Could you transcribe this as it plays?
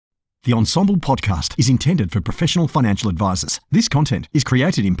The Ensombl podcast is intended for professional financial advisors. This content is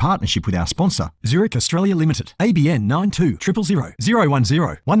created in partnership with our sponsor, Zurich Australia Limited, ABN 92 000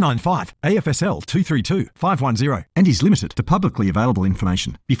 010 195 AFSL 232 510, and is limited to publicly available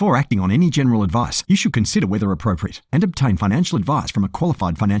information. Before acting on any general advice, you should consider whether appropriate and obtain financial advice from a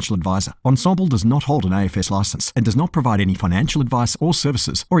qualified financial advisor. Ensombl does not hold an AFS license and does not provide any financial advice or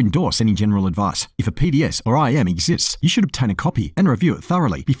services or endorse any general advice. If a PDS or IM exists, you should obtain a copy and review it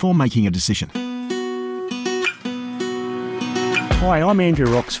thoroughly before making a decision. Hi, I'm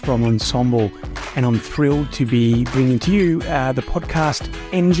Andrew Rocks from Ensombl, and I'm thrilled to be bringing to you the podcast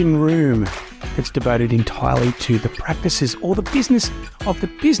Engine Room that's devoted entirely to the practices or the business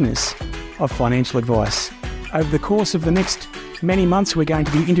of financial advice. Over the course of the next many months, we're going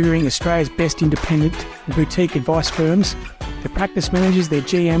to be interviewing Australia's best independent and boutique advice firms, their practice managers, their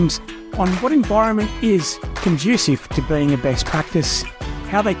GMs, on what environment is conducive to being a best practice,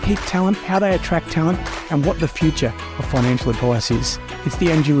 how they keep talent, how they attract talent, and what the future of financial advice is. It's the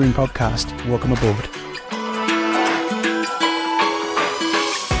Engine Room podcast. Welcome aboard.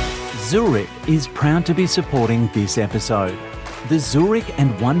 Zurich is proud to be supporting this episode. The Zurich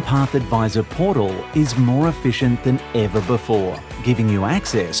and OnePath Advisor portal is more efficient than ever before, giving you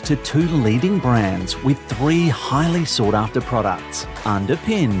access to 2 leading brands with 3 highly sought-after products,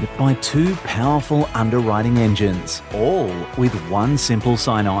 underpinned by 2 powerful underwriting engines, all with 1 simple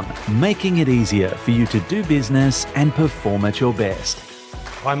sign-on, making it easier for you to do business and perform at your best.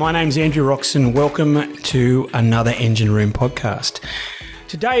 Hi, my name's Andrew Rocks, and welcome to another Engine Room podcast.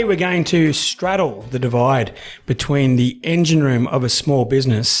 Today we're going to straddle the divide between the engine room of a small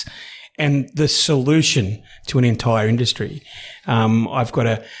business and the solution to an entire industry. I've got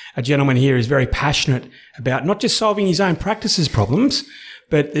a gentleman here who's very passionate about not just solving his own practices problems,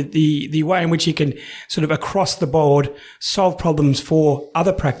 but the way in which he can sort of across the board solve problems for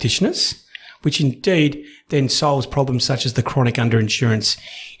other practitioners, which indeed then solves problems such as the chronic underinsurance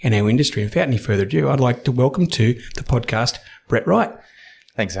in our industry. Without any further ado, I'd like to welcome to the podcast Brett Wright.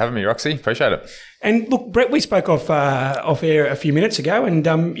 Thanks for having me, Roxy. Appreciate it. And look, Brett, we spoke off air a few minutes ago, and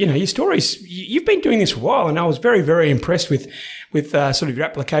your stories. You've been doing this for a while, and I was very, very impressed with sort of your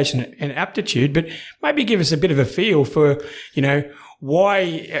application and aptitude. But maybe give us a bit of a feel for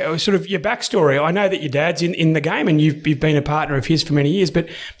why sort of your backstory. I know that your dad's in the game, and you've been a partner of his for many years. But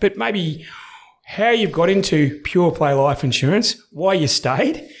maybe how you've got into pure play life insurance, why you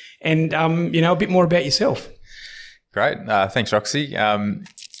stayed, and a bit more about yourself. Great. Thanks, Roxy. So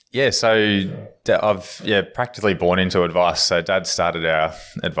I've practically born into advice. So Dad started our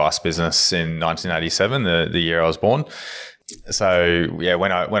advice business in 1987, the year I was born. So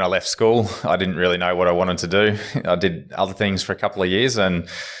when I left school, I didn't really know what I wanted to do. I did other things for a couple of years, and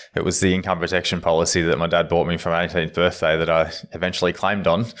it was the income protection policy that my dad bought me for my 18th birthday that I eventually claimed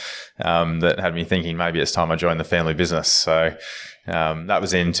on, that had me thinking maybe it's time I joined the family business. So that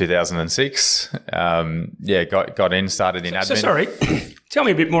was in 2006. Got in, started in admin. So sorry, tell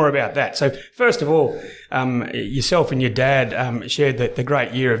me a bit more about that. So first of all, yourself and your dad shared the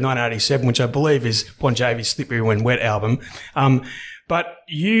great year of 1987, which I believe is Bon Jovi's Slippery When Wet album. But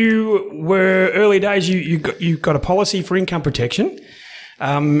you were early days. You got a policy for income protection.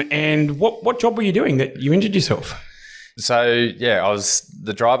 And what job were you doing that you injured yourself? So, I was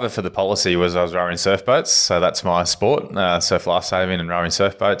the driver for the policy was I was rowing surf boats. So that's my sport, surf lifesaving and rowing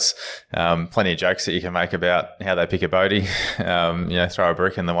surf boats. Plenty of jokes that you can make about how they pick a boatie. Throw a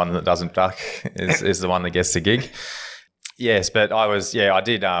brick and the one that doesn't duck is the one that gets the gig. Yes, but I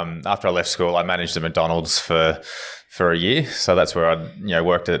did, after I left school, I managed a McDonald's for a year. So that's where I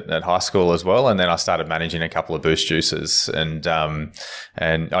worked at high school as well. And then I started managing a couple of boost juices, and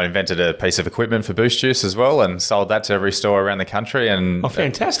I invented a piece of equipment for boost juice as well and sold that to every store around the country. And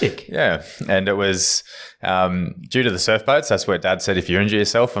fantastic. And it was due to the surf boats. That's where Dad said, if you injure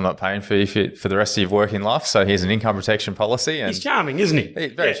yourself, I'm not paying for you for the rest of your working life. So here's an income protection policy. And he's charming, isn't he?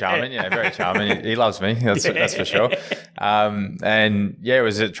 Very charming. Very charming. He loves me. That's for sure. It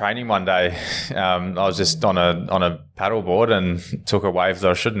was at training one day. I was just on a paddle board and took a wave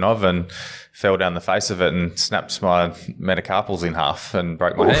that I shouldn't have and fell down the face of it and snapped my metacarpals in half and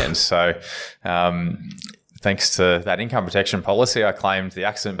broke my hand. So thanks to that income protection policy, I claimed the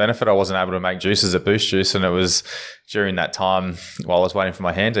accident benefit. I wasn't able to make juices at Boost Juice, and it was during that time while I was waiting for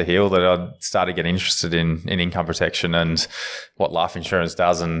my hand to heal that I started getting interested in income protection and what life insurance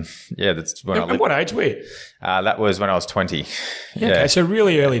does. And that's when And what age were you? That was when I was 20. Okay, so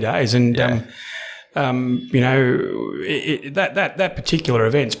really early days. And that particular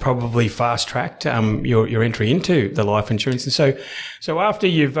event's probably fast tracked your entry into the life insurance. And so after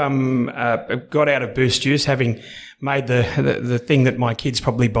you've got out of Boost Juice, having made the thing that my kids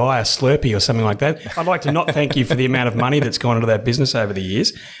probably buy, a Slurpee or something like that, I'd like to not thank you for the amount of money that's gone into that business over the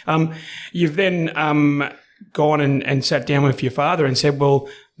years. You've then gone and sat down with your father and said, well,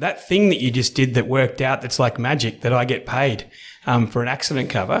 that thing that you just did that worked out, that's like magic, that I get paid for an accident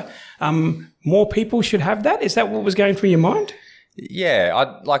cover, more people should have that? Is that what was going through your mind?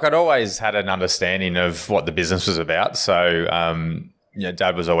 Yeah, I'd always had an understanding of what the business was about. So,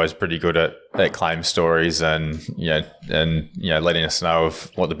 Dad was always pretty good at claim stories and letting us know of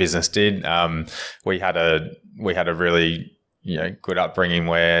what the business did. We had a really good upbringing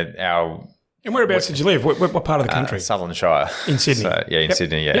where our. And whereabouts did you live? What part of the country? Sutherland Shire. In Sydney? So, in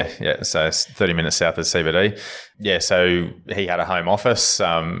Sydney, yeah. So it's 30 minutes south of CBD. Yeah, so he had a home office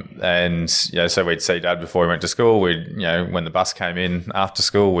and, so we'd see Dad before he went to school. We'd, when the bus came in after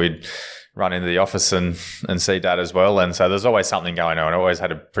school, we'd run into the office and see Dad as well. And so there's always something going on. I always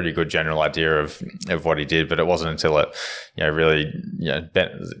had a pretty good general idea of what he did, but it wasn't until it,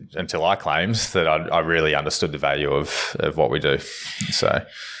 until I claimed that I really understood the value of what we do. So...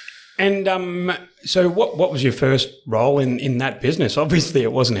 And so what was your first role in that business? Obviously,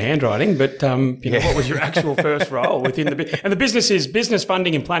 it wasn't handwriting, but what was your actual first role within the and the business is business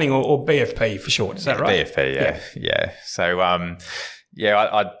funding and planning, or BFP for short? Is that right? BFP, yeah. So I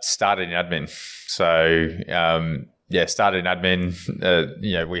started in admin. So started in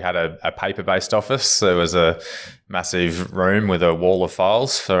admin. We had a paper-based office. There was a massive room with a wall of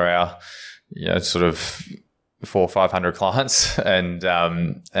files for our sort of 400 or 500 clients, and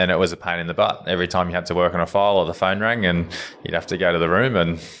it was a pain in the butt. Every time you had to work on a file or the phone rang, and you'd have to go to the room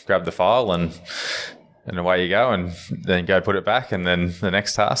and grab the file and away you go, and then go put it back, and then the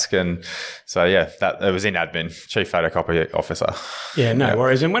next task. And so it was in admin, chief photocopy officer. Yeah, no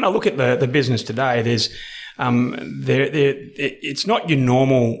worries. And when I look at the business today, there's it's not your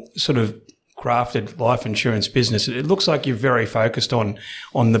normal sort of crafted life insurance business. It looks like you're very focused on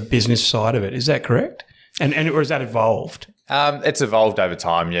the business side of it. Is that correct? And or has that evolved? It's evolved over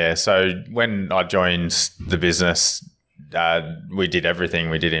time, yeah. So when I joined the business, we did everything.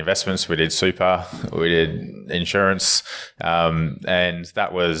 We did investments, we did super, we did insurance, and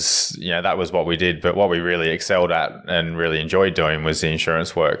that was what we did. But what we really excelled at and really enjoyed doing was the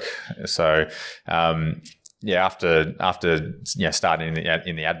insurance work. So after starting in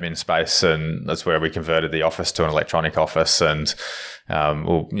the admin space, and that's where we converted the office to an electronic office, and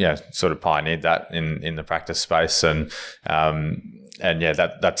sort of pioneered that in the practice space, and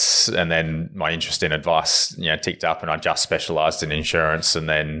then my interest in advice ticked up, and I just specialised in insurance, and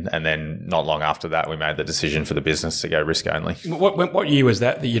then not long after that we made the decision for the business to go risk only. What year was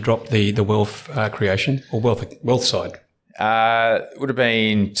that you dropped the wealth creation or wealth side? It would have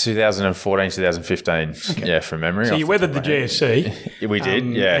been 2014, 2015, from memory. So you weathered the GFC. We did,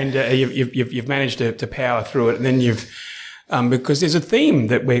 and you've managed to power through it, and then you've because there's a theme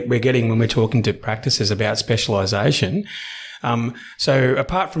that we're getting when we're talking to practices about specialisation. So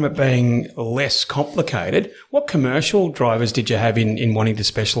apart from it being less complicated, what commercial drivers did you have in wanting to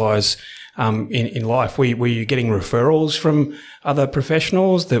specialise in life? Were you getting referrals from other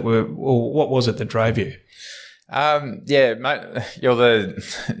professionals or what was it that drove you? Mate,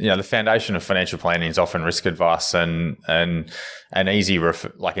 the foundation of financial planning is often risk advice, and an easy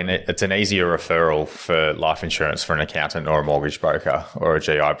it's an easier referral for life insurance for an accountant or a mortgage broker or a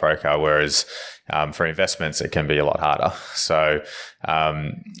GI broker, whereas for investments it can be a lot harder. So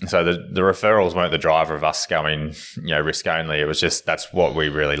the referrals weren't the driver of us going risk only. It was just that's what we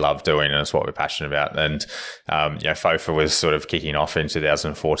really love doing, and it's what we're passionate about. And FOFA was sort of kicking off in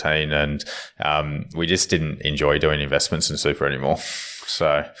 2014, and we just didn't enjoy doing investments and super anymore.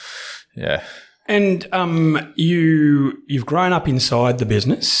 So yeah. And you've grown up inside the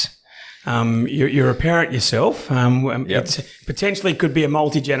business. You're a parent yourself. It potentially could be a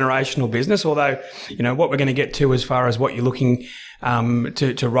multi-generational business, although, what we're going to get to as far as what you're looking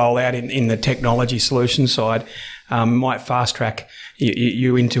to roll out in the technology solution side might fast track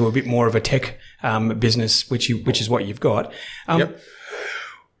you into a bit more of a tech business, which is what you've got.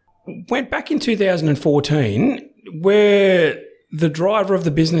 Went back in 2014, where the driver of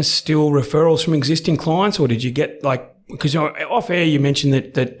the business still referrals from existing clients, or did you get because off air you mentioned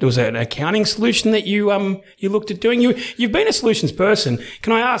that there was an accounting solution that you looked at doing. You've been a solutions person.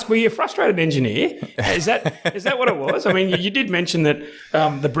 Can I ask, were you a frustrated engineer? Is that what it was? I mean, you did mention that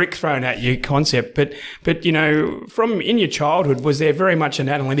the brick thrown at you concept, but from in your childhood, was there very much an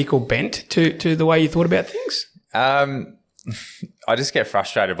analytical bent to the way you thought about things? I just get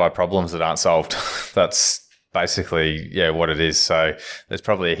frustrated by problems that aren't solved. That's basically, what it is. So there's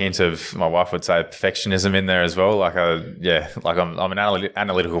probably a hint of, my wife would say, perfectionism in there as well. Like, I'm an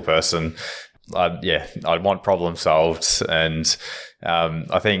analytical person. I want problem solved, and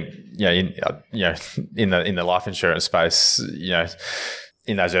I think in the life insurance space,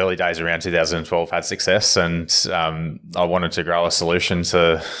 in those early days around 2012 had success, and I wanted to grow a solution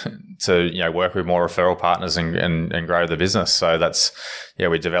to work with more referral partners and grow the business. So that's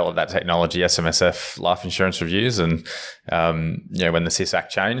we developed that technology, SMSF life insurance reviews, and when the CIS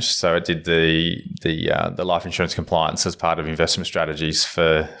Act changed, so it did the life insurance compliance as part of investment strategies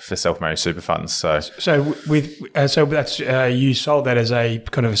for self-managed super funds. So that's you sold that as a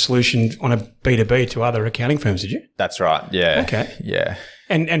kind of a solution on a B2B to other accounting firms, did you? That's right. Yeah. Okay. Yeah.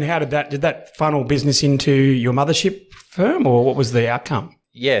 And how did that funnel business into your mothership firm, or what was the outcome?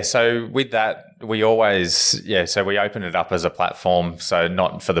 Yeah, so with that, we always, so we opened it up as a platform. So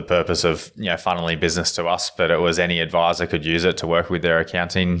not for the purpose of, funneling business to us, but it was any advisor could use it to work with their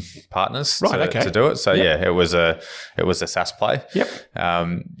accounting partners to do it. So it was a SaaS play. Yep.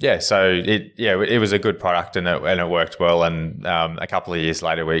 So it was a good product and it worked well. And a couple of years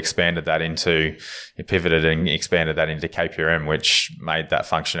later, we pivoted and expanded that into KPRM, which made that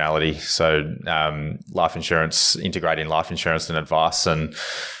functionality. So life insurance, integrating life insurance and advice and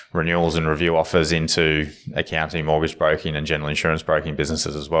renewals and review offers into accounting, mortgage broking, and general insurance broking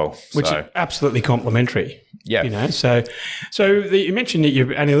businesses as well. Which is absolutely complementary. Yeah. So you mentioned that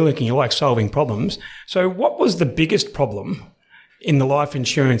you're analytical, you like solving problems. So what was the biggest problem in the life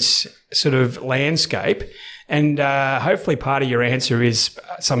insurance sort of landscape? And hopefully part of your answer is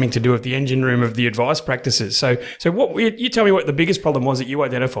something to do with the engine room of the advice practices. So what you tell me what the biggest problem was that you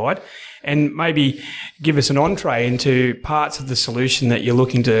identified, and maybe give us an entree into parts of the solution that you're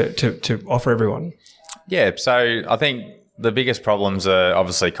looking to offer everyone. Yeah, so I think the biggest problems are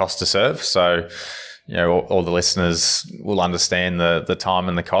obviously cost to serve. So, all the listeners will understand the time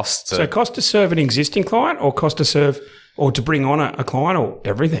and the cost. So cost to serve an existing client, or cost to serve or to bring on a client, or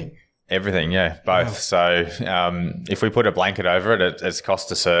everything? Everything, yeah, both. Wow. So if we put a blanket over it, it's cost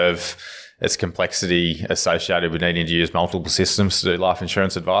to serve. It's complexity associated with needing to use multiple systems to do life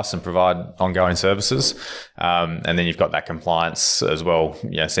insurance advice and provide ongoing services. And then you've got that compliance as well,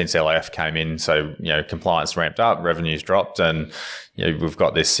 since LAF came in. So, compliance ramped up, revenues dropped, and, we've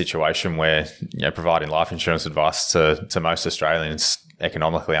got this situation where, providing life insurance advice to most Australians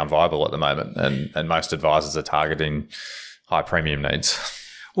economically unviable at the moment. And most advisors are targeting high premium needs.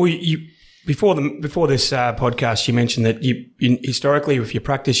 Well, before this podcast, you mentioned that you historically with your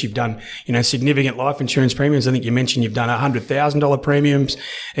practice, you've done significant life insurance premiums. I think you mentioned you've done $100,000 premiums,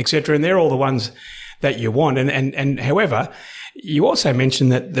 etc., and they're all the ones that you want. And however, you also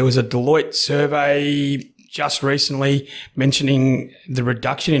mentioned that there was a Deloitte survey just recently mentioning the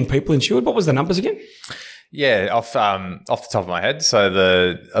reduction in people insured. What was the numbers again? Yeah, off the top of my head.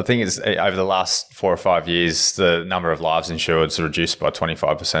 So I think it's over the last 4 or 5 years, the number of lives insured is reduced by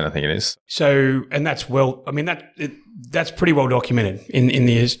 25%. I think it is. So, and that's that's pretty well documented in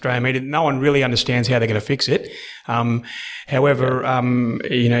the Australian media. No one really understands how they're going to fix it. However,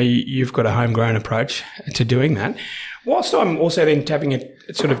 you've got a homegrown approach to doing that. Whilst I'm also then having a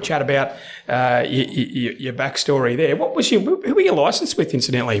sort of chat about your backstory there, who were you licensed with,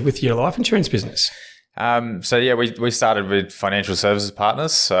 incidentally, with your life insurance business? We started with financial services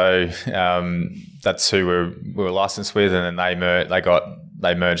partners. So that's who we were licensed with, and then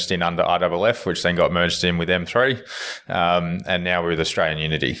they merged in under IFF, which then got merged in with M3, and now we're with Australian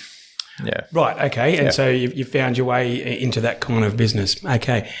Unity. Yeah. Right. Okay. And so you found your way into that kind of business.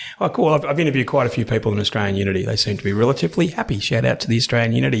 Okay. Oh, cool. I've interviewed quite a few people in Australian Unity. They seem to be relatively happy. Shout out to the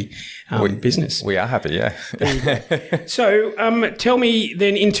Australian Unity business. We are happy. Yeah. So tell me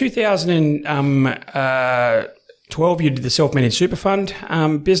then, in 2012, you did the self-managed super fund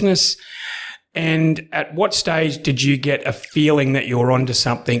business. And at what stage did you get a feeling that you were onto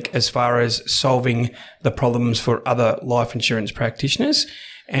something as far as solving the problems for other life insurance practitioners?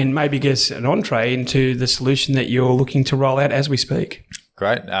 And maybe give us an entree into the solution that you're looking to roll out as we speak.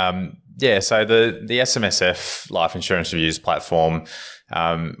 Great. So the SMSF Life Insurance Reviews platform,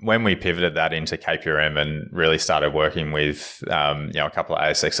 when we pivoted that into KPRM and really started working with a couple of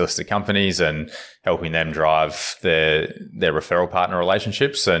ASX listed companies and helping them drive their referral partner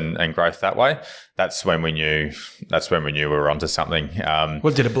relationships and growth that way, that's when we knew we were onto something.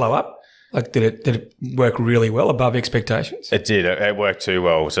 Well, did it blow up? Like, did it work really well above expectations? It did. It worked too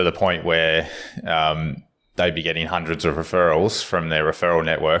well to the point where they'd be getting hundreds of referrals from their referral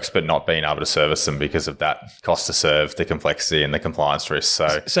networks, but not being able to service them because of that cost to serve, the complexity and the compliance risks.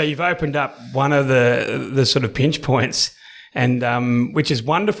 So you've opened up one of the sort of pinch points and which is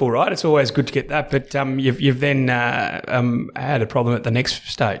wonderful, right? It's always good to get that, but you've then had a problem at the next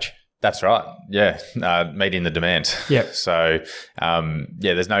stage. That's right. Yeah, meeting the demand. Yeah. So,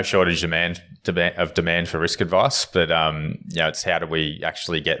 there's no shortage of demand for risk advice, but it's how do we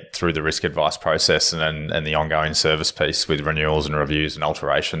actually get through the risk advice process and the ongoing service piece with renewals and reviews and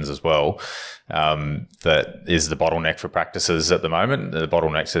alterations as well. That is the bottleneck for practices at the moment, the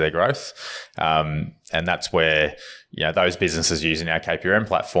bottleneck to their growth, and that's where those businesses using our KPRM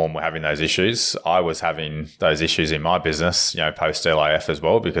platform were having those issues. I was having those issues in my business, post LIF as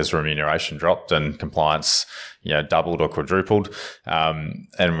well, because remuneration dropped and compliance, doubled or quadrupled. And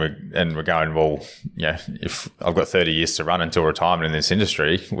we're going, well, if I've got 30 years to run until retirement in this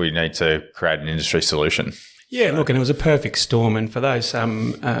industry, we need to create an industry solution. Yeah, look, and it was a perfect storm. And for those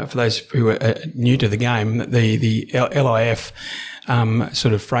who are new to the game, the LIF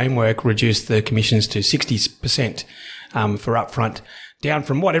sort of framework reduced the commissions to 60% for upfront, down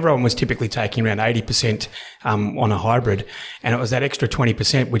from what everyone was typically taking, around 80% on a hybrid. And it was that extra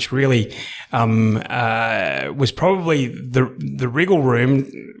 20% which really was probably the wriggle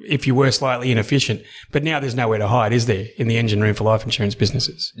room if you were slightly inefficient. But now there's nowhere to hide, is there, in the engine room for life insurance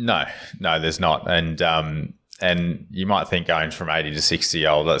businesses? No, there's not. And you might think going from 80 to 60,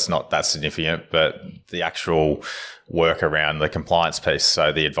 that's not that significant, but the actual work around the compliance piece,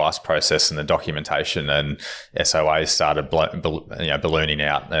 so the advice process and the documentation and SOAs started ballooning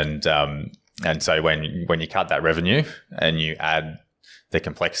out. And so when you cut that revenue and you add the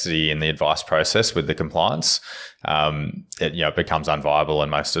complexity in the advice process with the compliance, it becomes unviable,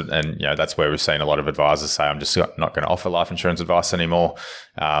 and that's where we've seen a lot of advisors say, I'm just not going to offer life insurance advice anymore,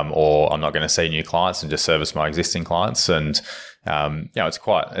 or I'm not going to see new clients and just service my existing clients. And it's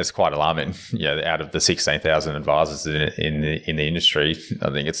quite alarming. Out of the 16,000 advisors in the industry, I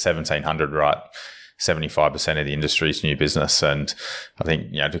think it's 1,700, right? 75% of the industry is new business, and I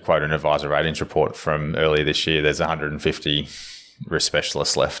think to quote an advisor ratings report from earlier this year, there's 150 risk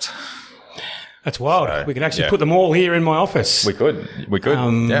specialists left. That's wild. So, we could actually put them all here in my office. We could.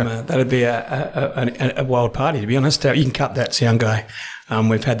 That'd be a wild party, to be honest. You can cut that, sound guy.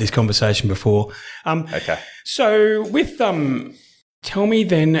 We've had this conversation before. Okay. So with tell me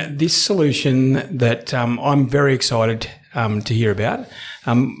then this solution that I'm very excited to hear about.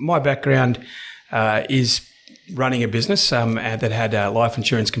 My background is running a business that had life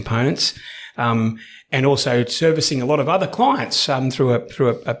insurance components. And also servicing a lot of other clients through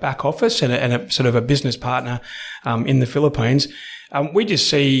a back office and a sort of a business partner in the Philippines. We just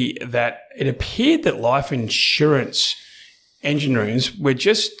see that it appeared that life insurance engine rooms were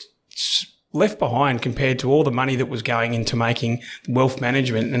just left behind compared to all the money that was going into making wealth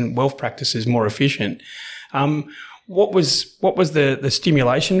management and wealth practices more efficient. What was the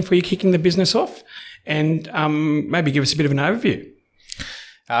stimulation for you kicking the business off? And maybe give us a bit of an overview.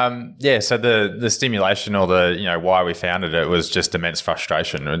 So the stimulation or why we founded it was just immense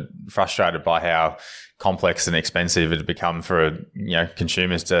frustration. Frustrated by how complex and expensive it had become for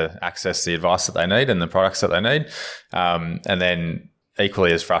consumers to access the advice that they need and the products that they need, and then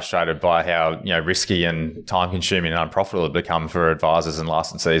equally as frustrated by how risky and time consuming and unprofitable it become for advisors and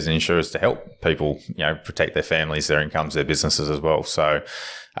licensees and insurers to help people protect their families, their incomes, their businesses as well. So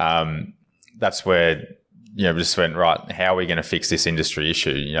that's where we just went, right, how are we going to fix this industry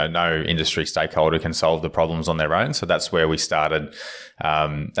issue? No industry stakeholder can solve the problems on their own. So that's where we started.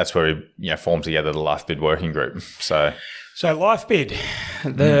 That's where we formed together the Lifebid working group. So Lifebid,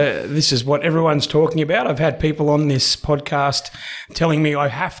 this is what everyone's talking about. I've had people on this podcast telling me I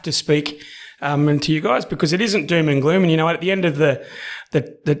have to speak to you guys because it isn't doom and gloom. And, at the end of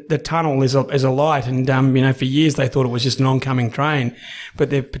the tunnel is a light. And, for years they thought it was just an oncoming train. But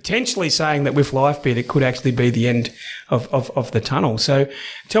they're potentially saying that with Lifebid, it could actually be the end of the tunnel. So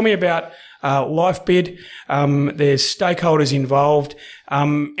tell me about Lifebid. There's stakeholders involved.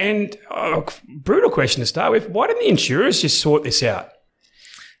 And brutal question to start with. Why didn't the insurers just sort this out?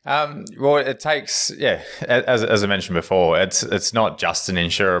 Well, it takes, as I mentioned before, it's not just an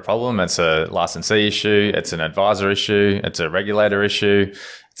insurer problem. It's a licensee issue. It's an advisor issue. It's a regulator issue.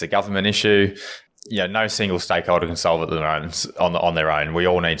 It's a government issue. No single stakeholder can solve it on their own. We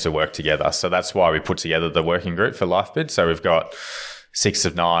all need to work together. So that's why we put together the working group for Lifebid. So we've got 6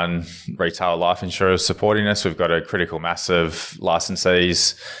 of 9 retail life insurers supporting us. We've got a critical mass of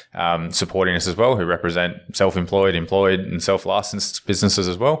licensees supporting us as well, who represent self-employed, employed and self-licensed businesses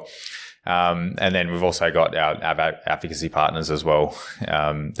as well. And then we've also got our advocacy partners as well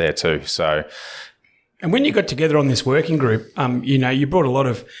there too. So, and when you got together on this working group, you brought a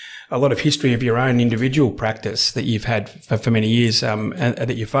lot of history of your own individual practice that you've had for many years, and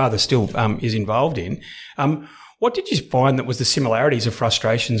that your father still is involved in. What did you find that was the similarities or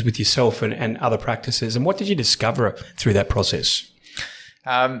frustrations with yourself and other practices, and what did you discover through that process?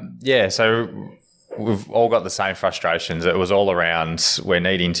 So we've all got the same frustrations. It was all around we're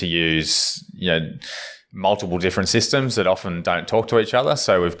needing to use, multiple different systems that often don't talk to each other.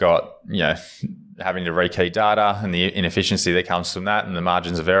 So we've got, having to rekey data and the inefficiency that comes from that and the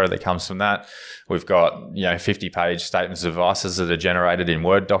margins of error that comes from that. We've got, 50-page statements of advices that are generated in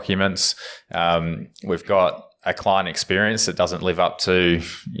Word documents. We've got a client experience that doesn't live up to,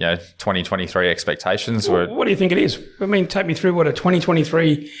 2023 expectations. What do you think it is? I mean, take me through what a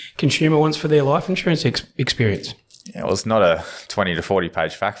 2023 consumer wants for their life insurance experience. Yeah, well, it's not a 20 to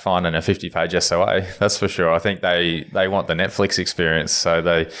 40-page fact find and a 50-page SOA. That's for sure. I think they want the Netflix experience. So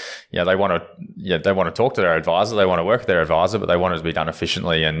they want to talk to their advisor. They want to work with their advisor, but they want it to be done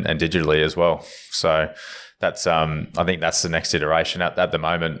efficiently and digitally as well. So that's I think that's the next iteration. At the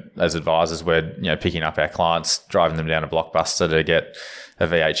moment, as advisors, we're picking up our clients, driving them down a Blockbuster to get a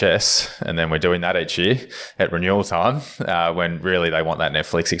VHS, and then we're doing that each year at renewal time, when really they want that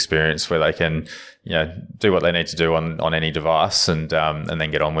Netflix experience where they can do what they need to do on any device and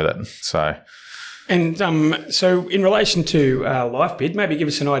then get on with it. So in relation to Lifebid, maybe give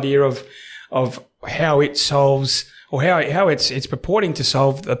us an idea of how it solves, or how it's purporting to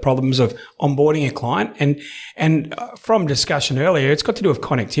solve the problems of onboarding a client. And from discussion earlier, it's got to do with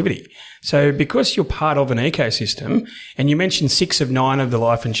connectivity. So because you're part of an ecosystem, and you mentioned 6 of 9 of the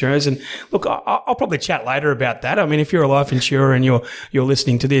life insurers, and look, I'll probably chat later about that. I mean, if you're a life insurer and you're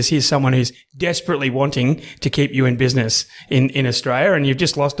listening to this, here's someone who's desperately wanting to keep you in business in Australia, and you've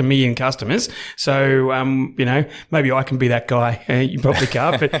just lost 1 million customers. So, maybe I can be that guy. You probably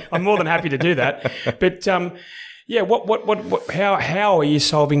can't, but I'm more than happy to do that. But, yeah, how are you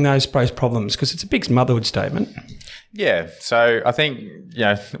solving those problems? Because it's a big motherhood statement. Yeah, so I think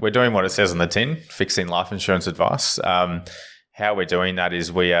we're doing what it says on the tin, fixing life insurance advice. How we're doing that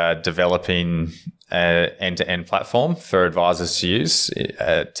is we are developing an end-to-end platform for advisors to use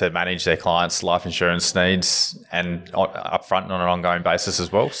to manage their clients' life insurance needs and upfront and on an ongoing basis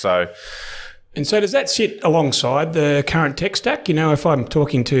as well. And so does that sit alongside the current tech stack? If I'm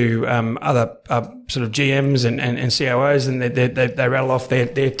talking to other sort of GMs and COOs, and they rattle off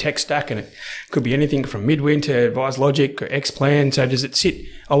their tech stack, and it could be anything from Midwin to AdviseLogic or Xplan. So does it sit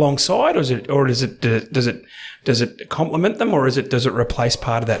alongside, or does it complement them, or does it replace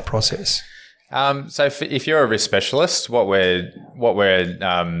part of that process? So if you're a risk specialist, the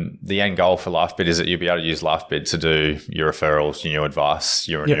end goal for Lifebid is that you'll be able to use Lifebid to do your referrals, your new advice,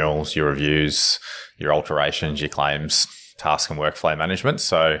 your renewals, your reviews, your alterations, your claims, task and workflow management.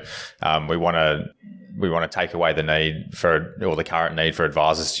 So we want to take away the need the current need for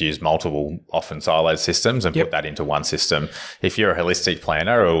advisors to use multiple, often siloed systems and put that into one system. If you're a holistic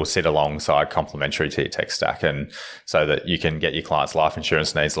planner, it will sit alongside complementary to your tech stack, and so that you can get your clients' life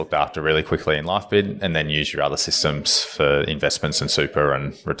insurance needs looked after really quickly in Lifebid, and then use your other systems for investments and super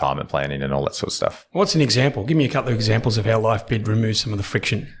and retirement planning and all that sort of stuff. What's an example? Give me a couple of examples of how Lifebid removes some of the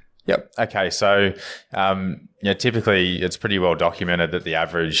friction. Yep. Okay. So, typically it's pretty well documented that the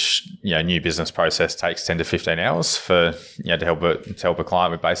average, new business process takes 10 to 15 hours for, to help a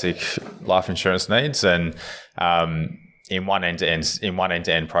client with basic life insurance needs. And, in one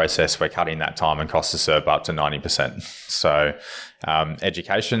end-to-end process, we're cutting that time and cost to serve up to 90%. So,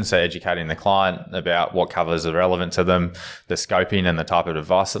 education, so educating the client about what covers are relevant to them, the scoping and the type of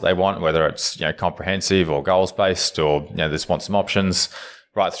advice that they want, whether it's, comprehensive or goals-based, or, they just want some options,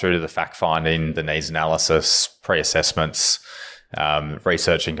 right through to the fact-finding, the needs analysis, pre-assessments,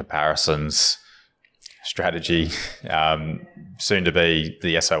 research and comparisons, strategy, soon to be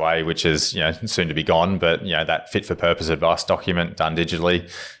the SOA, which is, soon to be gone, but, that fit-for-purpose advice document done digitally,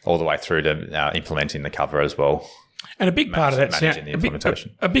 all the way through to implementing the cover as well. And a big part of that managing the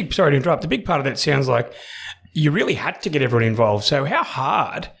implementation. Sorry to interrupt. A big part of that sounds like you really had to get everyone involved. So how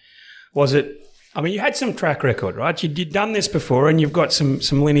hard was it? I mean, you had some track record, right? You'd done this before, and you've got some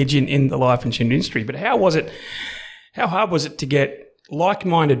lineage in the life insurance industry. But how hard was it to get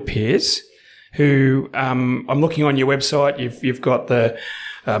like-minded peers who, I'm looking on your website, you've got the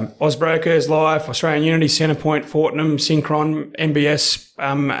Ausbrokers, Life, Australian Unity, Centrepoint, Fortnum, Synchron, MBS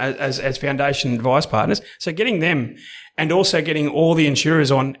as foundation advice partners. So getting them, and also getting all the insurers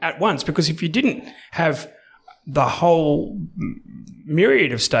on at once, because if you didn't have the whole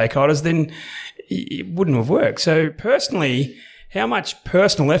myriad of stakeholders, then it wouldn't have worked. So personally, how much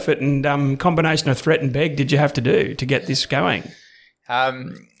personal effort and combination of threat and beg did you have to do to get this going?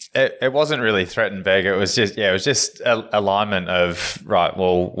 It wasn't really threat and beg. It was just alignment of, right,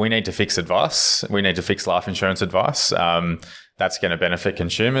 well, we need to fix advice. We need to fix life insurance advice. That's going to benefit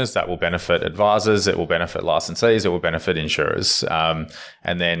consumers. That will benefit advisors. It will benefit licensees. It will benefit insurers. And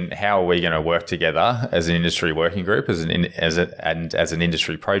then how are we going to work together as an industry working group, as an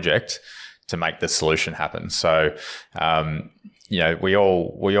industry project to make the solution happen? So, we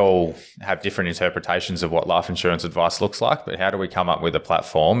all have different interpretations of what life insurance advice looks like, but how do we come up with a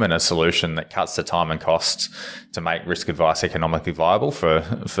platform and a solution that cuts the time and costs to make risk advice economically viable for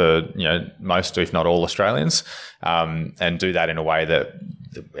most, if not all, Australians, and do that in a way that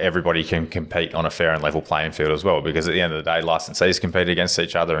everybody can compete on a fair and level playing field as well? Because at the end of the day, licensees compete against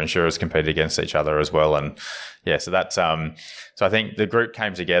each other, insurers compete against each other as well, and so that's so I think the group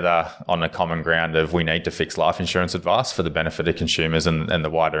came together on a common ground of we need to fix life insurance advice for the benefit of consumers and the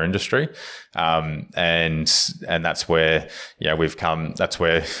wider industry, and that's where we've come.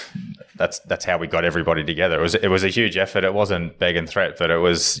 That's how we got everybody together. It was a huge effort. It wasn't beg and threat, but it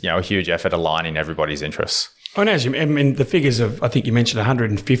was a huge effort aligning everybody's interests. I know, the figures of, I think you mentioned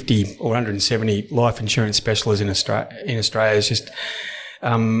 150 or 170 life insurance specialists in Australia is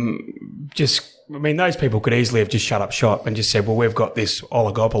those people could easily have just shut up shop and just said, well, we've got this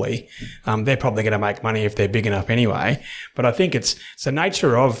oligopoly. They're probably going to make money if they're big enough anyway. But I think it's the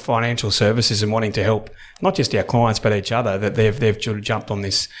nature of financial services and wanting to help not just our clients but each other that they've sort of jumped on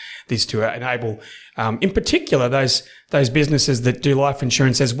this to enable, in particular, those businesses that do life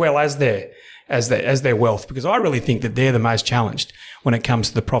insurance as well as their wealth, because I really think that they're the most challenged when it comes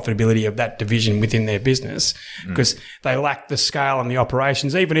to the profitability of that division within their business, because they lack the scale and the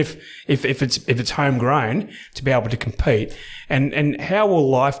operations, even if it's homegrown, to be able to compete. And how will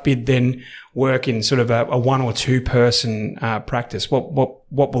Lifebid then work in sort of a one or two person practice? What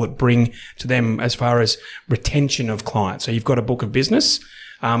will it bring to them as far as retention of clients? So you've got a book of business.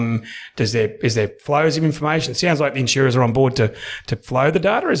 Is there flows of information? It sounds like the insurers are on board to flow the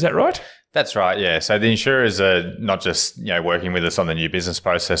data. Is that right? That's right, yeah. So the insurers are not just working with us on the new business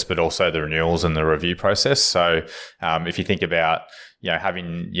process, but also the renewals and the review process. So if you think about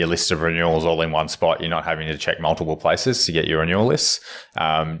having your list of renewals all in one spot, you're not having to check multiple places to get your renewal lists,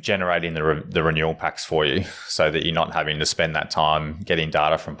 generating the renewal packs for you so that you're not having to spend that time getting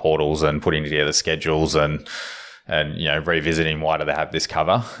data from portals and putting together schedules and revisiting why do they have this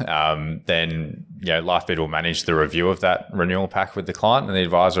cover, then Lifebid will manage the review of that renewal pack with the client and the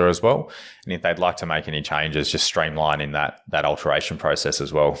advisor as well. And if they'd like to make any changes, just streamlining that alteration process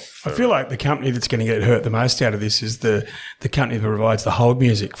as well. I feel like the company that's going to get hurt the most out of this is the company that provides the hold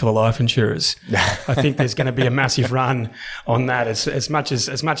music for the life insurers. I think there's going to be a massive run on that. As much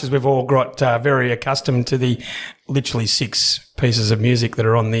as we've all got very accustomed to the literally 6 pieces of music that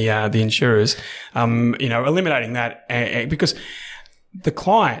are on the insurers, eliminating that because the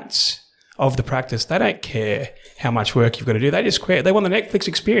clients of the practice, they don't care how much work you've got to do. They just care. They want the Netflix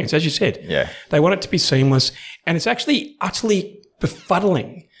experience, as you said. Yeah. They want it to be seamless, and it's actually utterly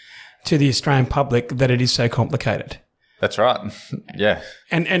befuddling to the Australian public that it is so complicated. That's right. Yeah.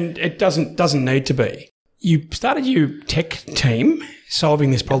 And it doesn't need to be. You started your tech team solving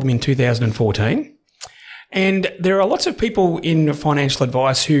this problem in 2014. And there are lots of people in financial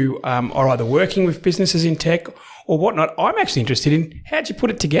advice who are either working with businesses in tech or whatnot. I'm actually interested in how'd you put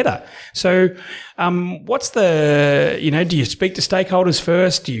it together? So what's do you speak to stakeholders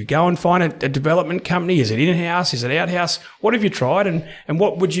first? Do you go and find a development company? Is it in-house? Is it out-house? What have you tried? And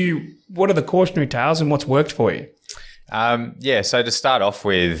what are the cautionary tales and what's worked for you? So to start off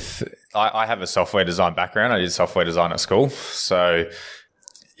with, I have a software design background. I did software design at school. So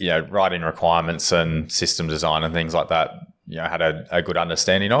writing requirements and system design and things like that, I had a good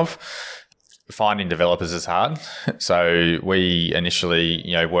understanding of. Finding developers is hard. So we initially,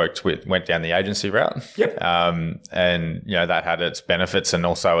 went down the agency route. Yep. And, that had its benefits and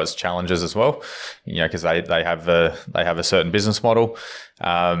also its challenges as well, because they have a certain business model.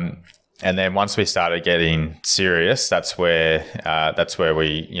 And then once we started getting serious, that's when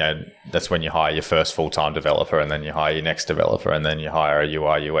you hire your first full-time developer, and then you hire your next developer, and then you hire a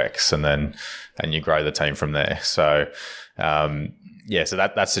UI UX, and you grow the team from there. So, so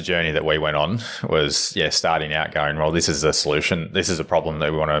that's the journey that we went on, was starting out going, well, this is a solution. This is a problem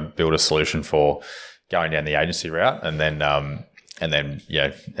that we want to build a solution for, going down the agency route, and then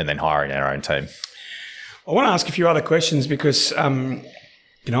hiring our own team. I want to ask a few other questions because,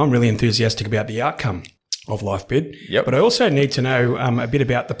 I'm really enthusiastic about the outcome of Lifebid. Yep. But I also need to know a bit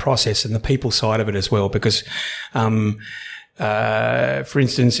about the process and the people side of it as well, because, for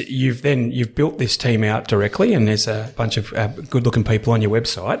instance, you've built this team out directly, and there's a bunch of good-looking people on your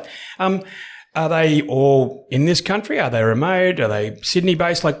website. Are they all in this country? Are they remote? Are they Sydney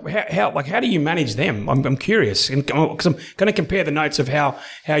based? How do you manage them? I'm curious because I'm going to compare the notes of how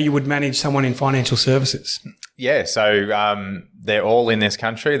you would manage someone in financial services. Yeah, so they're all in this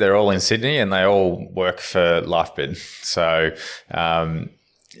country, they're all in Sydney, and they all work for Lifebid. So,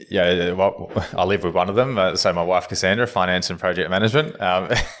 I live with one of them. So my wife Cassandra, finance and project management.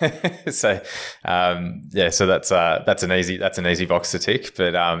 So that's an easy box to tick.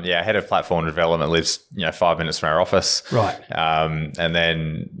 But head of platform development lives 5 minutes from our office. Right. And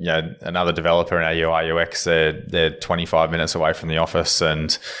then another developer in our UI UX, they're 25 minutes away from the office,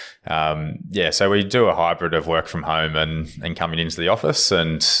 and so we do a hybrid of work from home and coming into the office,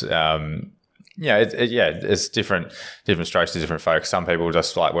 and it's different strokes to different folks. Some people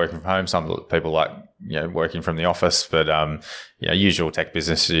just like working from home. Some people like working from the office. But usual tech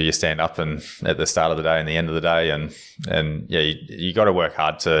business, you stand up and at the start of the day and the end of the day, and you got to work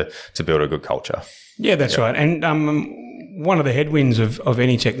hard to build a good culture. Yeah, that's right. And one of the headwinds of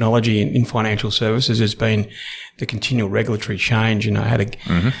any technology in financial services has been the continual regulatory change. And I had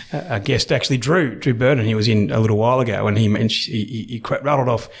a guest, actually Drew Burton, he was in a little while ago, and he rattled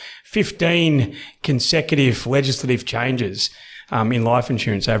off 15 consecutive legislative changes in life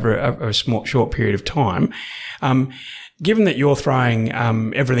insurance over a short period of time. Given that you're throwing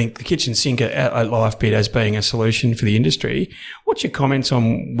everything, the kitchen sink at Lifebid as being a solution for the industry, what's your comments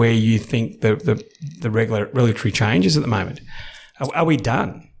on where you think the regulatory change is at the moment? Are we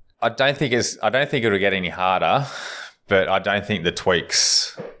done? I don't think it'll get any harder, but I don't think the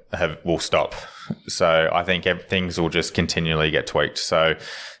tweaks will stop. So I think things will just continually get tweaked. So,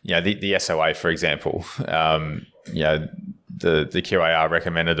 the SOA, for example, the QAR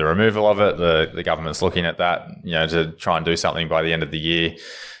recommended the removal of it. The government's looking at that, to try and do something by the end of the year.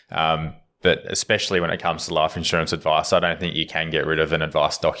 But especially when it comes to life insurance advice, I don't think you can get rid of an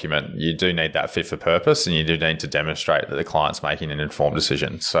advice document. You do need that fit for purpose, and you do need to demonstrate that the client's making an informed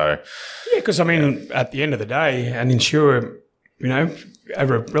decision. So, because at the end of the day, an insurer,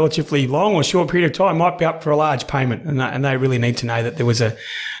 over a relatively long or short period of time, might be up for a large payment, and they really need to know that there was a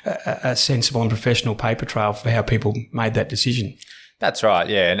sensible and professional paper trail for how people made that decision. That's right,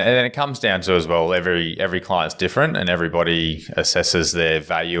 yeah. And it comes down to as well, every client's different, and everybody assesses their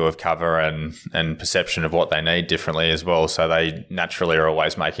value of cover and perception of what they need differently as well. So they naturally are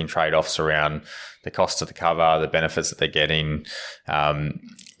always making trade-offs around the cost of the cover, the benefits that they're getting, and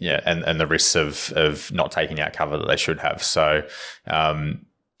the risks of not taking out cover that they should have. So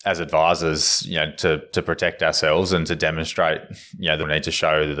as advisors, to protect ourselves and to demonstrate, that we need to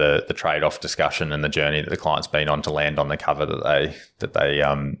show the trade-off discussion and the journey that the client's been on to land on the cover that they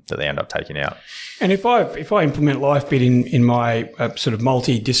end up taking out. And if I implement Lifebid in my sort of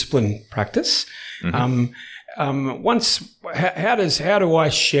multidiscipline practice, how do I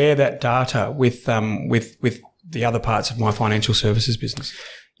share that data with the other parts of my financial services business?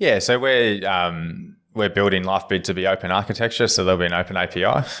 Yeah, so we're building Lifebid to be open architecture, so there'll be an open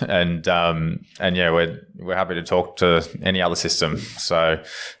API, and we're happy to talk to any other system. So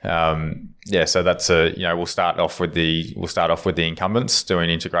so that's we'll start off with the incumbents,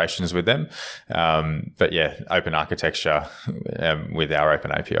 doing integrations with them, open architecture with our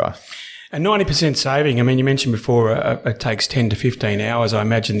open API. A 90% saving. I mean, you mentioned before it takes 10 to 15 hours. I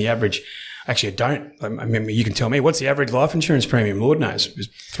imagine the average. Actually, I don't. I mean, you can tell me, what's the average life insurance premium? Lord knows, it's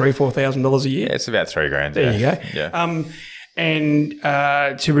 $3,000-4,000 a year. Yeah, it's about $3,000. There you go. Yeah. And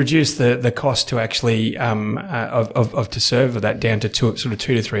to reduce the cost to actually to serve that down to sort of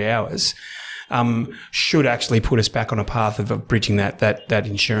 2 to 3 hours, should actually put us back on a path of bridging that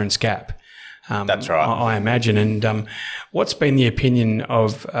insurance gap. That's right. I imagine. And what's been the opinion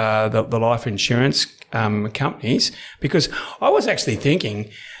of the life insurance companies? Because I was actually thinking,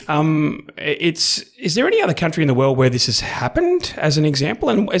 is there any other country in the world where this has happened as an example?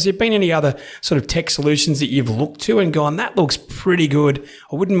 And has there been any other sort of tech solutions that you've looked to and gone, that looks pretty good,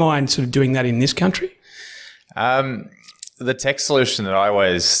 I wouldn't mind sort of doing that in this country? The tech solution that I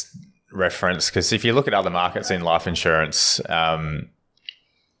always reference, because if you look at other markets in life insurance,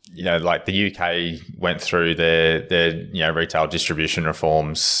 like the UK went through their retail distribution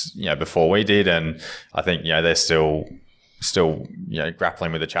reforms, before we did, and I think they're still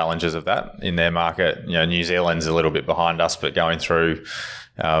grappling with the challenges of that in their market. New Zealand's a little bit behind us, but going through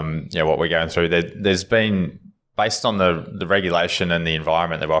what we're going through, there's been, based on the regulation and the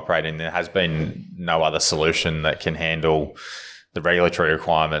environment they're operating, there has been no other solution that can handle the regulatory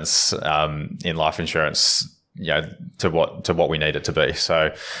requirements in life insurance, to what we need it to be.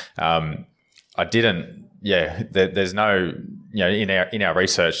 So, there's no in our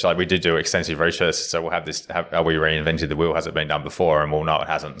research, like we do extensive research. So we'll have this: have we reinvented the wheel? Has it been done before? And we'll know it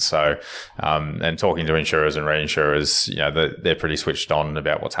hasn't. So, and talking to insurers and reinsurers, they're pretty switched on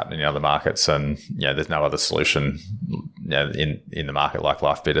about what's happening in other markets, and there's no other solution in the market like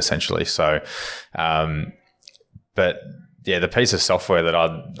Lifebid, essentially. So, but yeah, the piece of software that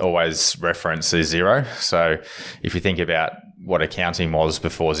I'd always reference is Xero. So if you think about what accounting was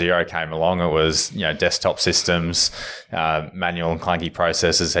before Xero came along, it was, desktop systems, manual and clunky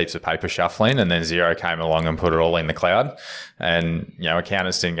processes, heaps of paper shuffling, and then Xero came along and put it all in the cloud. And,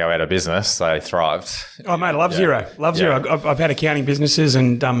 accountants didn't go out of business, they thrived. Oh, mate, I love Xero. Xero. I've had accounting businesses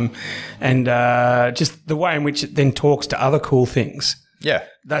and just the way in which it then talks to other cool things. Yeah.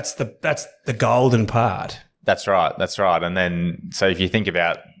 That's the golden part. That's right. And then, so if you think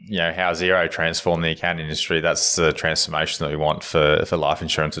about, how Xero transformed the accounting industry, that's the transformation that we want for life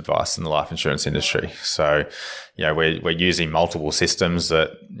insurance advice in the life insurance industry. So, we're using multiple systems that,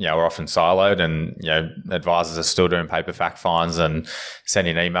 are often siloed, and, advisors are still doing paper fact finds and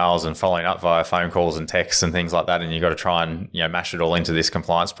sending emails and following up via phone calls and texts and things like that. And you've got to try and, mash it all into this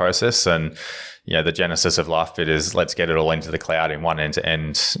compliance process. And, the genesis of Lifebid is let's get it all into the cloud in one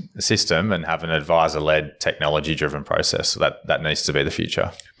end-to-end system and have an advisor-led, technology-driven process. So that needs to be the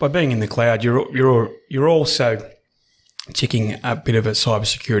future. By being in the cloud, you're also ticking a bit of a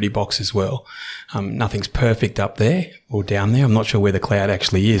cybersecurity box as well. Nothing's perfect up there or down there. I'm not sure where the cloud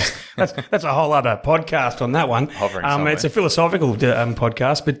actually is. That's a whole other podcast on that one. It's a philosophical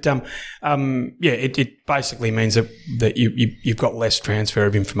podcast, but it basically means that you've got less transfer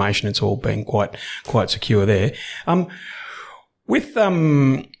of information. It's all being quite secure there. With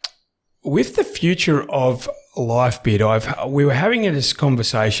the future of Lifebid, we were having this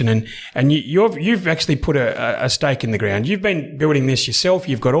conversation, and you've actually put a stake in the ground. You've been building this yourself.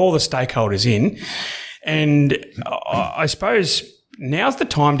 You've got all the stakeholders in, and I suppose now's the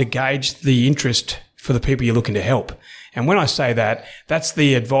time to gauge the interest for the people you're looking to help. And when I say that, that's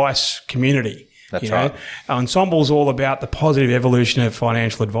the advice community. That's right. Ensombl's all about the positive evolution of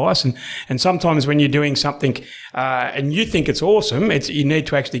financial advice, and sometimes when you're doing something and you think it's awesome, you need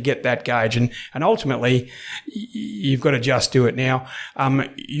to actually get that gauge, and ultimately you've got to just do it now.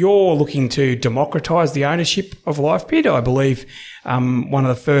 You're looking to democratise the ownership of Lifebid. I believe one of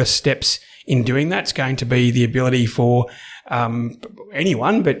the first steps in doing that's going to be the ability for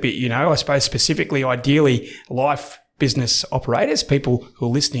anyone, but I suppose specifically, ideally, life business operators, people who are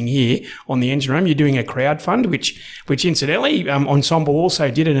listening here on the Engine Room. You're doing a crowd fund, which incidentally Ensombl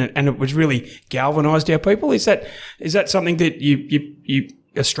also did, and it was really galvanised our people. Is that something that you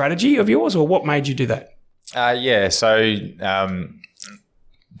a strategy of yours, or what made you do that? So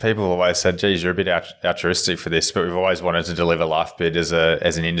people always said, geez, you're a bit altruistic for this, but we've always wanted to deliver Lifebid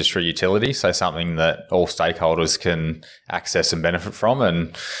as an industry utility, so something that all stakeholders can access and benefit from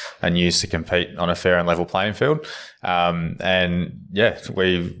and use to compete on a fair and level playing field.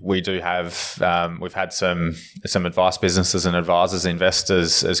 We do have, we've had some advice businesses and advisors invest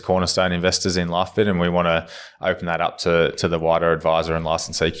as cornerstone investors in Lifebid, and we want to open that up to the wider advisor and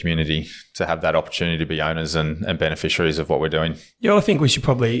licensee community to have that opportunity to be owners and beneficiaries of what we're doing. Yeah, I think we should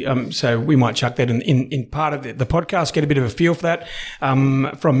probably, so we might chuck that in part of the podcast, get a bit of a feel for that.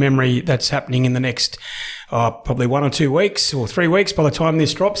 From memory, that's happening in the next probably 1 or 2 weeks or 3 weeks by the time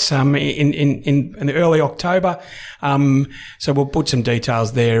this drops in the early October. So we'll put some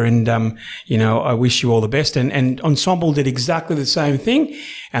details there, and I wish you all the best. And Ensombl did exactly the same thing,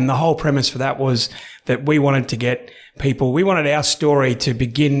 and the whole premise for that was that we wanted to get people. We wanted our story to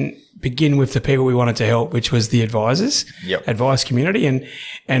begin with the people we wanted to help, which was the advisors, advice community,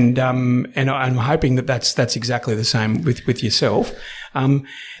 and I'm hoping that that's exactly the same with yourself.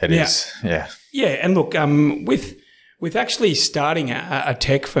 It is. Yeah, and look, with actually starting a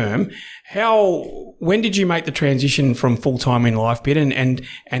tech firm, when did you make the transition from full time in Lifebid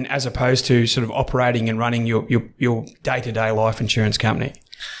and as opposed to sort of operating and running your day-to-day life insurance company?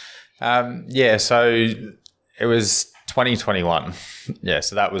 So it was 2021.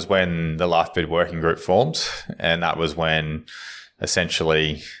 So that was when the Lifebid working group formed, and that was when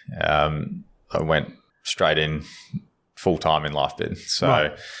essentially I went straight in full-time in Lifebid.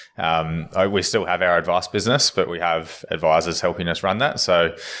 So we still have our advice business, but we have advisors helping us run that.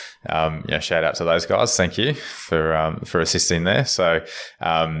 So shout out to those guys. Thank you for assisting there. So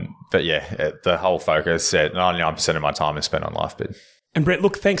the whole focus, 99% of my time is spent on Lifebid. And Brett,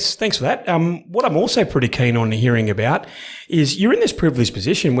 look, thanks for that. What I'm also pretty keen on hearing about is you're in this privileged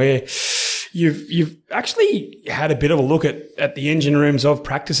position where you've actually had a bit of a look at the engine rooms of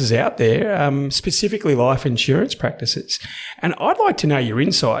practices out there, specifically life insurance practices. And I'd like to know your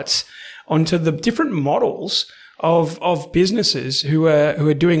insights onto the different models of businesses who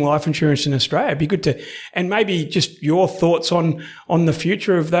are doing life insurance in Australia. It'd be good to, and maybe just your thoughts on the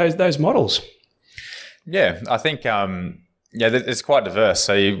future of those models. Yeah, I think it's quite diverse.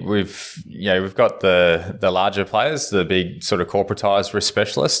 So we've got the larger players, the big sort of corporatized risk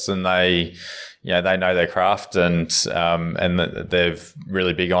specialists, and they know their craft, and they're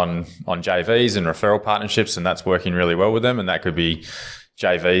really big on JVs and referral partnerships, and that's working really well with them. And that could be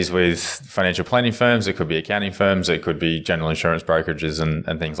JVs with financial planning firms, it could be accounting firms, it could be general insurance brokerages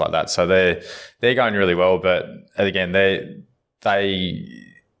and things like that. So they're going really well, but again, they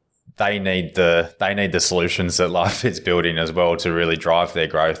need the solutions that Lifebid's building as well to really drive their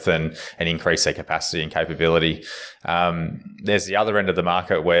growth and increase their capacity and capability. There's the other end of the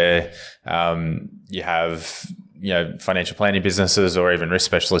market where you have financial planning businesses or even risk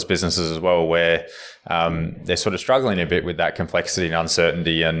specialist businesses as well, where they're sort of struggling a bit with that complexity and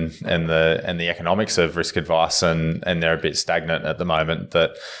uncertainty and the economics of risk advice, and they're a bit stagnant at the moment.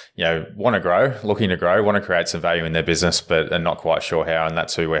 That want to grow, looking to grow, want to create some value in their business, but are not quite sure how, and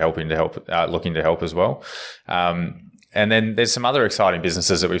that's who we're looking to help as well. And then there's some other exciting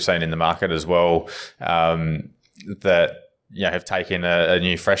businesses that we've seen in the market as well that have taken a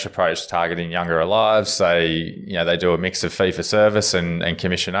new, fresh approach targeting younger lives. They do a mix of fee for service and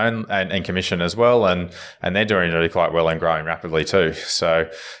commission and commission as well, and they're doing really quite well and growing rapidly too. So,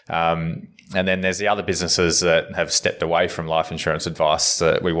 and then there's the other businesses that have stepped away from life insurance advice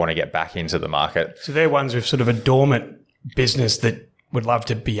that we want to get back into the market. So they're ones with sort of a dormant business that would love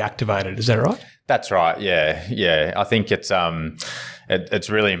to be activated. Is that right? That's right. Yeah. I think it's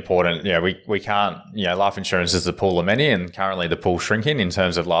really important. We can't. Life insurance is the pool of many, and currently the pool's shrinking in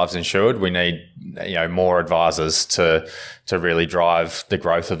terms of lives insured. We need more advisors to really drive the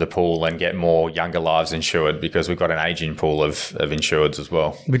growth of the pool and get more younger lives insured, because we've got an aging pool of insureds as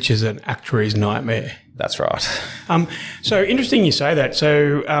well, which is an actuary's nightmare. That's right. So interesting you say that.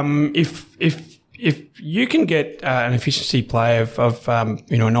 So if you can get an efficiency play of a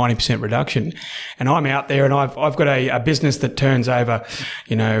 90% reduction, and I'm out there and I've got a business that turns over,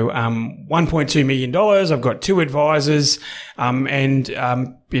 $1.2 million. I've got 2 advisors, and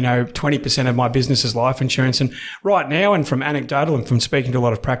 20% of my business is life insurance. And right now, and from anecdotal and from speaking to a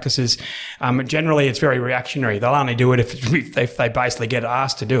lot of practices, generally it's very reactionary. They'll only do it if they basically get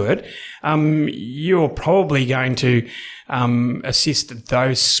asked to do it. You're probably going to assist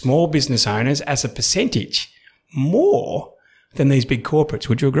those small business owners as a percentage more than these big corporates.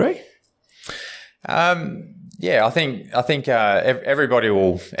 Would you agree? Yeah, I think everybody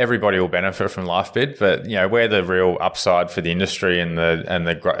will benefit from Lifebid, but where the real upside for the industry and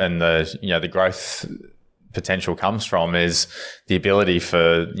the growth potential comes from is the ability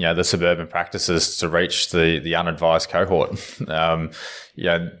for the suburban practices to reach the unadvised cohort.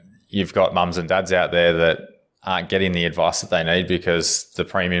 You've got mums and dads out there that aren't getting the advice that they need because the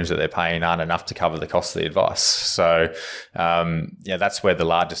premiums that they're paying aren't enough to cover the cost of the advice. So, that's where the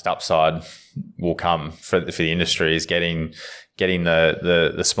largest upside will come for the industry, is getting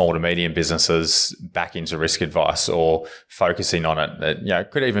the small to medium businesses back into risk advice or focusing on it. It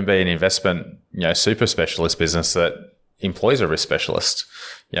could even be an investment, super specialist business that employs a risk specialist.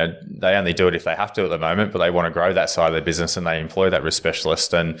 They only do it if they have to at the moment, but they want to grow that side of their business and they employ that risk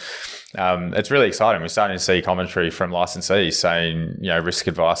specialist. And it's really exciting. We're starting to see commentary from licensees saying, risk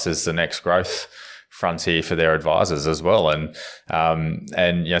advice is the next growth frontier for their advisors as well. And some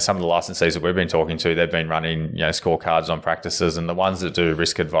of the licensees that we've been talking to, they've been running, scorecards on practices, and the ones that do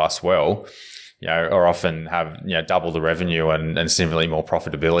risk advice well, or often have, double the revenue and significantly more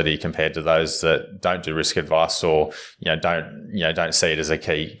profitability compared to those that don't do risk advice or, don't see it as a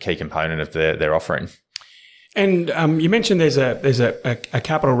key component of their offering. And you mentioned there's a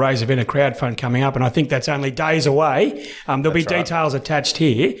capital raise event, a crowd fund coming up, and I think that's only days away. There'll be details attached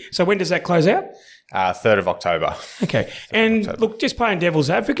here. So when does that close out? 3rd of October. Okay. And look, just playing devil's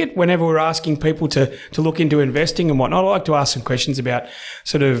advocate, whenever we're asking people to look into investing and whatnot, I like to ask some questions about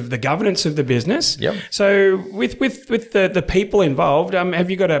sort of the governance of the business. Yep. So with the people involved,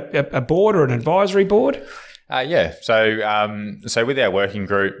 have you got a board or an advisory board? Yeah. So with our working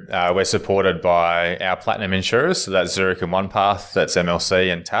group, we're supported by our platinum insurers. So that's Zurich and OnePath, that's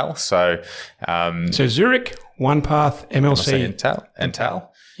MLC and TAL. So Zurich, OnePath, MLC and TAL.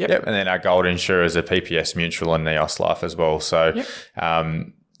 Yep. And then our gold insurers are PPS Mutual and Neos Life as well. So,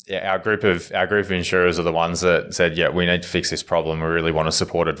 our group of insurers are the ones that said, we need to fix this problem. We really want to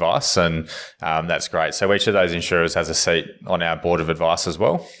support advice, and that's great. So each of those insurers has a seat on our board of advice as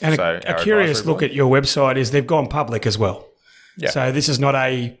well. And a curious look at your website is they've gone public as well. Yeah. So this is not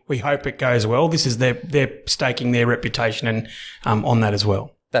we hope it goes well. This is they're staking their reputation and on that as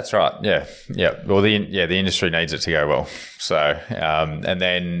well. That's right. Yeah. Well, the industry needs it to go well. So, and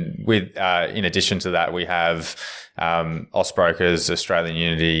then with in addition to that, we have Austbrokers, Australian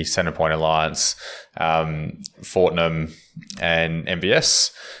Unity, Centrepoint Alliance, Fortnum, and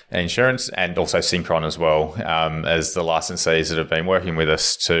MBS Insurance, and also Synchron as well, as the licensees that have been working with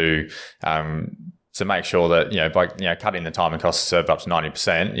us to make sure that by cutting the time and cost to serve up to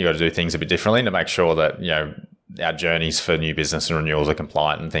 90%, you got to do things a bit differently to make sure that our journeys for new business and renewals are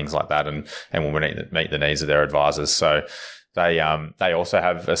compliant and things like that, and will meet the needs of their advisors. So they also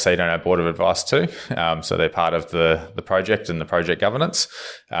have a seat on our board of advice too. So they're part of the project and the project governance,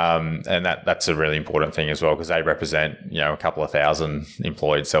 and that's a really important thing as well, because they represent a couple of thousand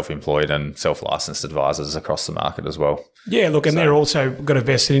employed, self-employed, and self-licensed advisors across the market as well. Yeah, look, and they're also got a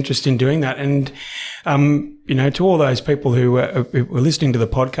vested interest in doing that. And to all those people who are listening to the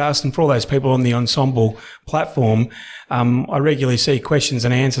podcast, and for all those people on the Ensombl platform, I regularly see questions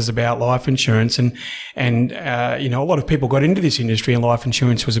and answers about life insurance, and a lot of people got into this industry, and life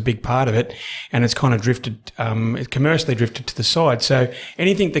insurance was a big part of it, and it's kind of drifted, commercially drifted to the side. So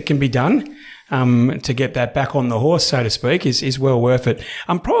anything that can be done to get that back on the horse, so to speak, is well worth it.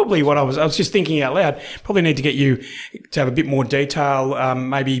 Probably what I was just thinking out loud, probably need to get you to have a bit more detail,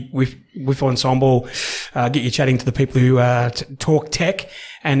 maybe with Ensombl, get you chatting to the people who talk tech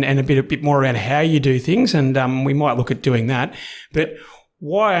and a bit more around how you do things, and we might look at doing that. But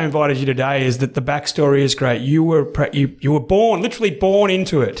why I invited you today is that the backstory is great. You were literally born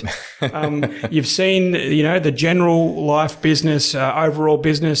into it. You've seen, the general life business, overall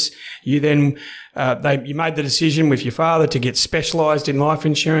business. You then, you made the decision with your father to get specialised in life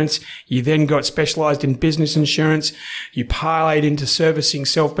insurance. You then got specialised in business insurance. You parlayed into servicing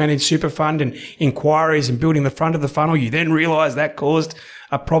self-managed super fund and inquiries and building the front of the funnel. You then realised that caused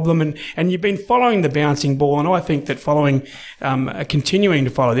a problem, and you've been following the bouncing ball. And I think that continuing to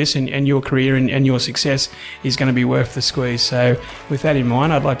follow this and your career and your success is going to be worth the squeeze. So with that in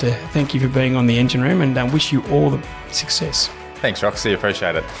mind, I'd like to thank you for being on the Engine Room and wish you all the success. Thanks, Roxy.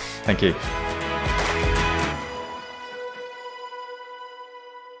 Appreciate it. Thank you.